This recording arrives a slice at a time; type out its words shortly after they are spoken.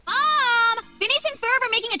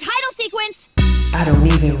I don't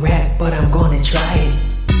even rap, but I'm gonna try it.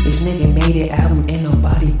 This nigga made it album and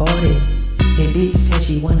nobody bought it. Your bitch said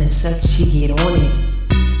she wanna suck, she get on it.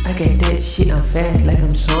 I got that shit, I'm fast like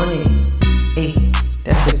I'm Sonic. Ayy,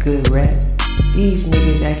 that's a good rap. These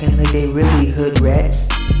niggas acting like they really hood rats.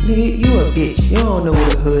 Nigga, you a bitch, you don't know where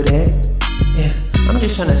the hood at. Yeah, I'm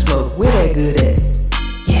just tryna smoke, where that good at?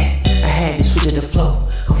 Yeah, I had to switch up the flow.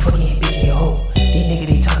 I'm fucking a bitch in your hole. These niggas,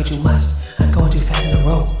 they talking too much. I'm going too fast in a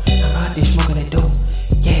row. I'm out there smoking the dope.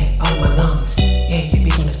 Yeah, all in my lungs. Yeah, your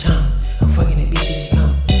bitch on the tongue. I'm fucking that bitch, she's young.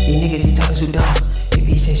 These niggas, they talking too dumb. Your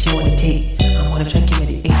bitch said she wanna take. I'm gonna try to give me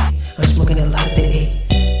the 8. I'm smoking a lot of that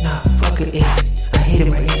 8. Nah, fuck a 8. I hit him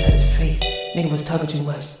right inside his face. Nigga was talking too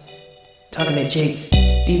much. Talking at Jakes.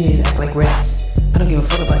 These niggas act like rats. I don't give a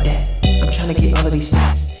fuck about that. I'm trying to get all of these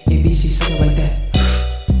stats. Your bitch, she's something like that.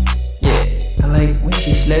 Yeah, I like when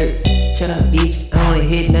she slurp. Shut up, bitch. I only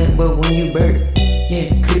hit nothing but when you burp. Yeah,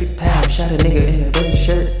 crip pow. Shot a nigga in a dirty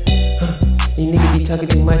shirt. You niggas be talking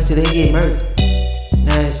too much till they get murked.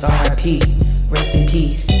 Now it's RIP. Rest in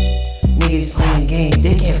peace. Niggas playing games,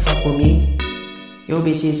 they can't fuck with me. Your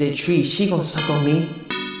bitch is a tree, she gon' suck on me.